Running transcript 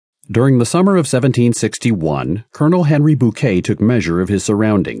During the summer of 1761, Colonel Henry Bouquet took measure of his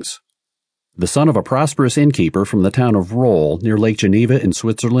surroundings. The son of a prosperous innkeeper from the town of Roll near Lake Geneva in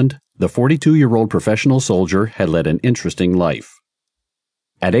Switzerland, the 42-year-old professional soldier had led an interesting life.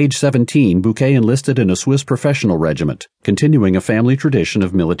 At age 17, Bouquet enlisted in a Swiss professional regiment, continuing a family tradition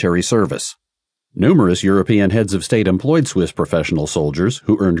of military service. Numerous European heads of state employed Swiss professional soldiers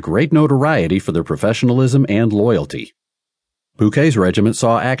who earned great notoriety for their professionalism and loyalty. Bouquet's regiment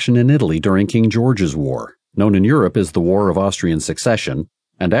saw action in Italy during King George's War, known in Europe as the War of Austrian Succession,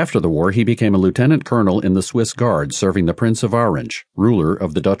 and after the war he became a lieutenant colonel in the Swiss Guards serving the Prince of Orange, ruler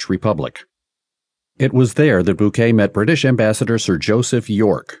of the Dutch Republic. It was there that Bouquet met British Ambassador Sir Joseph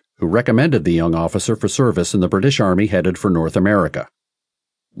Yorke, who recommended the young officer for service in the British Army headed for North America.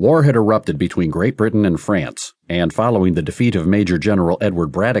 War had erupted between Great Britain and France, and following the defeat of Major General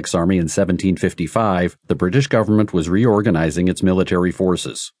Edward Braddock's army in 1755, the British government was reorganizing its military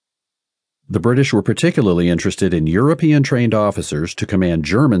forces. The British were particularly interested in European-trained officers to command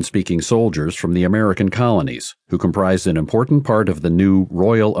German-speaking soldiers from the American colonies, who comprised an important part of the new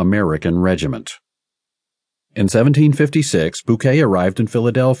Royal American Regiment. In 1756, Bouquet arrived in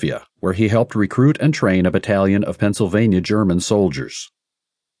Philadelphia, where he helped recruit and train a battalion of Pennsylvania German soldiers.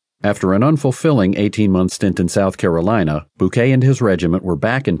 After an unfulfilling 18-month stint in South Carolina, Bouquet and his regiment were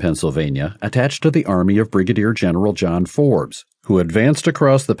back in Pennsylvania, attached to the army of Brigadier General John Forbes, who advanced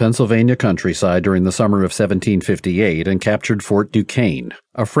across the Pennsylvania countryside during the summer of 1758 and captured Fort Duquesne,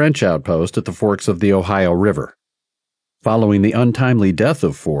 a French outpost at the forks of the Ohio River. Following the untimely death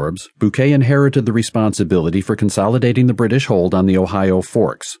of Forbes, Bouquet inherited the responsibility for consolidating the British hold on the Ohio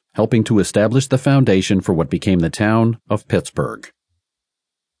Forks, helping to establish the foundation for what became the town of Pittsburgh.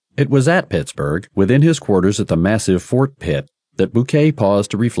 It was at Pittsburgh, within his quarters at the massive Fort Pitt, that Bouquet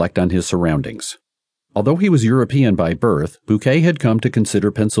paused to reflect on his surroundings. Although he was European by birth, Bouquet had come to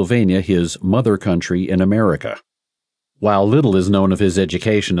consider Pennsylvania his mother country in America. While little is known of his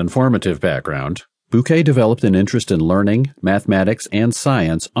education and formative background, Bouquet developed an interest in learning, mathematics, and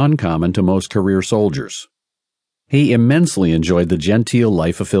science uncommon to most career soldiers. He immensely enjoyed the genteel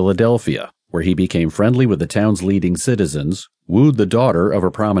life of Philadelphia, where he became friendly with the town's leading citizens, wooed the daughter of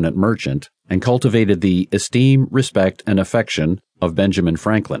a prominent merchant, and cultivated the esteem, respect, and affection of Benjamin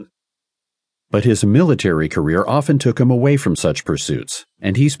Franklin. But his military career often took him away from such pursuits,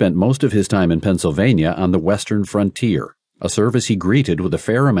 and he spent most of his time in Pennsylvania on the western frontier, a service he greeted with a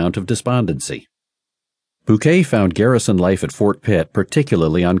fair amount of despondency. Bouquet found garrison life at Fort Pitt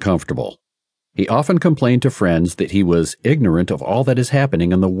particularly uncomfortable. He often complained to friends that he was ignorant of all that is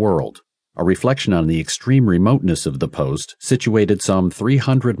happening in the world, a reflection on the extreme remoteness of the post, situated some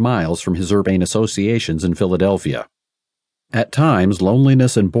 300 miles from his urbane associations in Philadelphia. At times,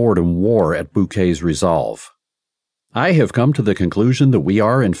 loneliness and boredom wore at Bouquet's resolve. "I have come to the conclusion that we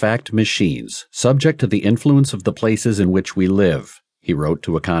are, in fact, machines, subject to the influence of the places in which we live," he wrote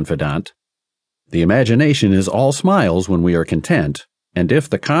to a confidant. "The imagination is all smiles when we are content, and if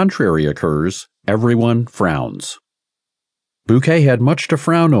the contrary occurs, everyone frowns." Bouquet had much to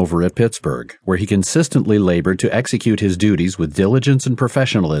frown over at Pittsburgh, where he consistently labored to execute his duties with diligence and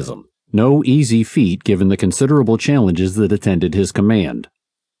professionalism, no easy feat given the considerable challenges that attended his command.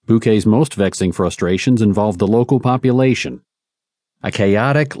 Bouquet's most vexing frustrations involved the local population. A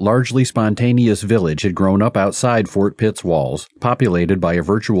chaotic, largely spontaneous village had grown up outside Fort Pitt's walls, populated by a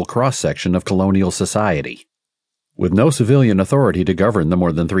virtual cross-section of colonial society. With no civilian authority to govern the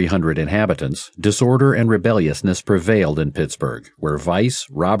more than 300 inhabitants, disorder and rebelliousness prevailed in Pittsburgh, where vice,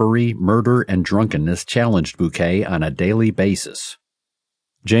 robbery, murder, and drunkenness challenged Bouquet on a daily basis.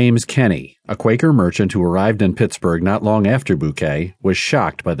 James Kenny, a Quaker merchant who arrived in Pittsburgh not long after Bouquet, was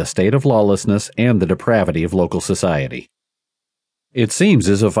shocked by the state of lawlessness and the depravity of local society. "It seems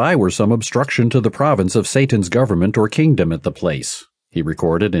as if I were some obstruction to the province of Satan's government or kingdom at the place," he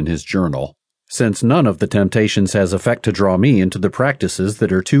recorded in his journal, "since none of the temptations has effect to draw me into the practices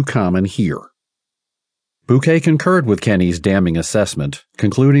that are too common here." Bouquet concurred with Kenny's damning assessment,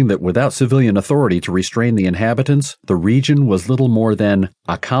 concluding that without civilian authority to restrain the inhabitants, the region was little more than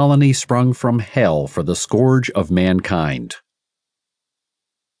a colony sprung from hell for the scourge of mankind.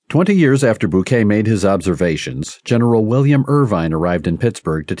 20 years after Bouquet made his observations, General William Irvine arrived in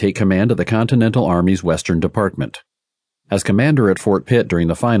Pittsburgh to take command of the Continental Army's Western Department. As commander at Fort Pitt during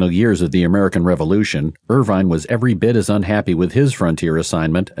the final years of the American Revolution, Irvine was every bit as unhappy with his frontier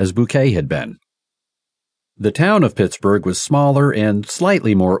assignment as Bouquet had been. The town of Pittsburgh was smaller and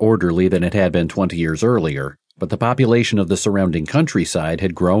slightly more orderly than it had been 20 years earlier, but the population of the surrounding countryside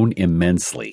had grown immensely.